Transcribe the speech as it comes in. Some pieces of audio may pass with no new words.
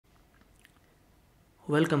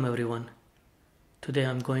Welcome everyone. Today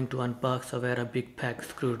I'm going to unbox a Wera big pack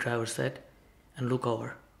screwdriver set and look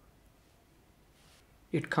over.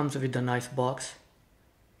 It comes with a nice box.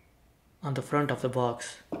 On the front of the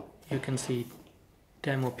box you can see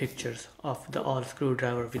demo pictures of the all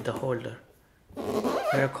screwdriver with the holder.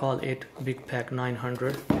 Wera call it Big Pack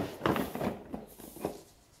 900,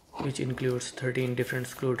 which includes 13 different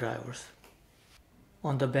screwdrivers.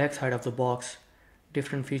 On the back side of the box,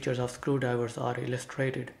 different features of screwdrivers are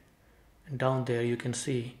illustrated, and down there you can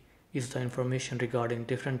see is the information regarding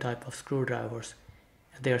different type of screwdrivers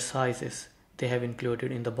and their sizes they have included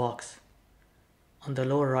in the box. On the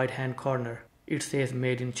lower right hand corner it says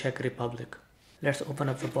made in Czech Republic. Let's open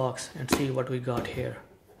up the box and see what we got here.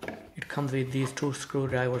 It comes with these two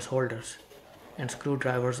screwdrivers holders, and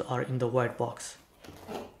screwdrivers are in the white box.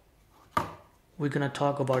 We're gonna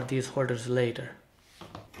talk about these holders later.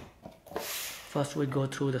 First we go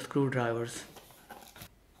through the screwdrivers.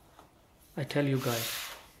 I tell you guys,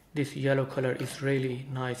 this yellow color is really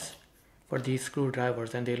nice for these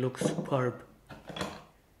screwdrivers and they look superb.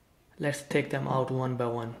 Let's take them out one by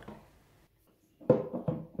one.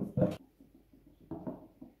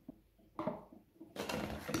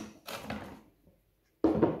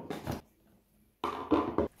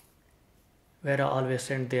 Wera always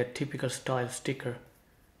send their typical style sticker,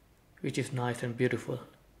 which is nice and beautiful.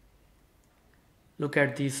 Look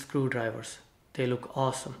at these screwdrivers, they look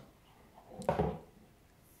awesome.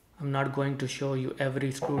 I'm not going to show you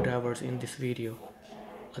every screwdrivers in this video,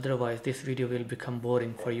 otherwise this video will become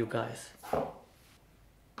boring for you guys.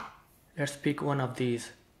 Let's pick one of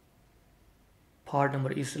these. Part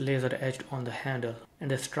number is laser etched on the handle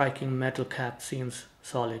and the striking metal cap seems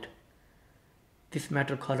solid. This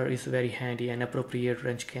metal color is very handy and appropriate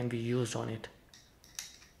wrench can be used on it.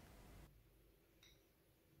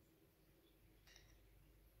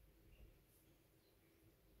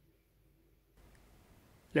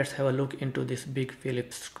 Let's have a look into this big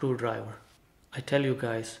Phillips screwdriver. I tell you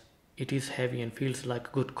guys, it is heavy and feels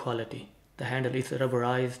like good quality. The handle is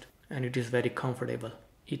rubberized and it is very comfortable.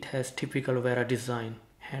 It has typical Wera design.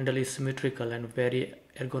 Handle is symmetrical and very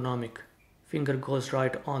ergonomic. Finger goes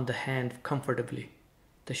right on the hand comfortably.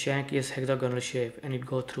 The shank is hexagonal shape and it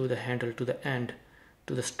goes through the handle to the end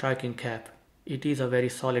to the striking cap. It is a very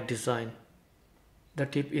solid design. The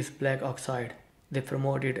tip is black oxide. They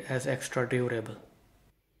promote it as extra durable.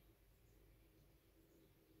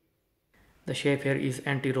 The shape here is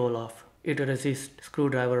anti-roll-off. It resists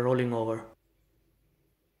screwdriver rolling over.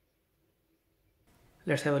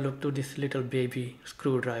 Let's have a look to this little baby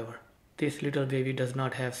screwdriver. This little baby does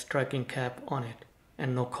not have striking cap on it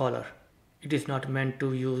and no collar. It is not meant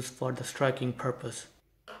to use for the striking purpose.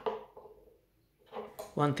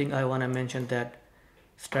 One thing I want to mention that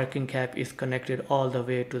striking cap is connected all the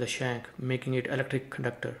way to the shank, making it electric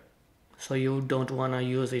conductor. So you don't want to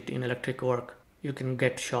use it in electric work. You can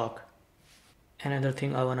get shock. Another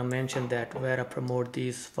thing I want to mention that Wera promote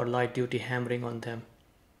these for light duty hammering on them.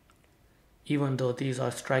 Even though these are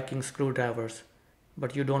striking screwdrivers,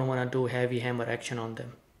 but you don't want to do heavy hammer action on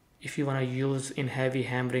them. If you want to use in heavy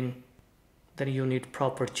hammering, then you need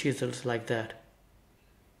proper chisels like that.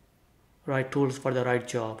 Right tools for the right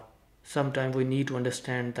job. Sometimes we need to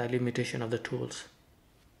understand the limitation of the tools.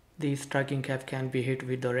 These striking cap can be hit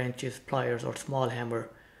with the wrenches, pliers or small hammer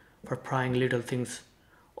for prying little things,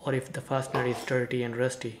 or if the fastener is dirty and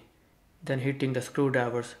rusty, then hitting the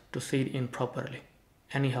screwdrivers to seal in properly.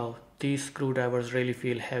 Anyhow, these screwdrivers really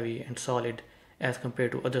feel heavy and solid as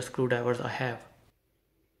compared to other screwdrivers I have.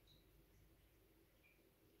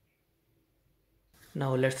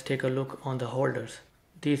 Now let's take a look on the holders.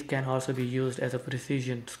 These can also be used as a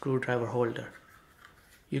precision screwdriver holder.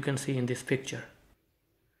 You can see in this picture.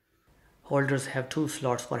 Holders have two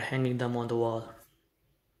slots for hanging them on the wall.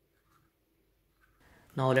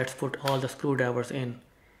 Now let's put all the screwdrivers in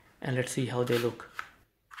and let's see how they look.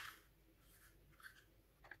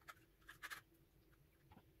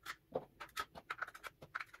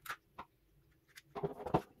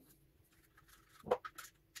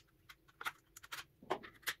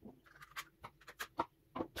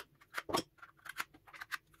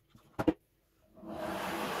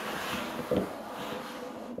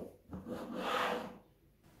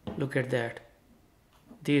 Look at that.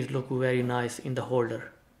 These look very nice in the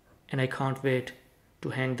holder and I can't wait to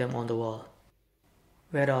hang them on the wall.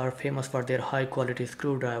 Wera are famous for their high quality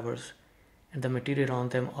screwdrivers and the material on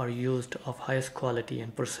them are used of highest quality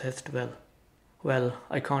and processed well. Well,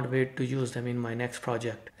 I can't wait to use them in my next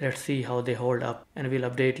project. Let's see how they hold up and we'll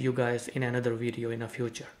update you guys in another video in the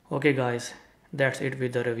future. Okay guys, that's it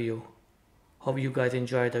with the review. Hope you guys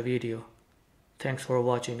enjoyed the video. Thanks for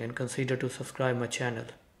watching and consider to subscribe my channel.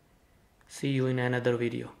 See you in another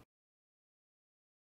video.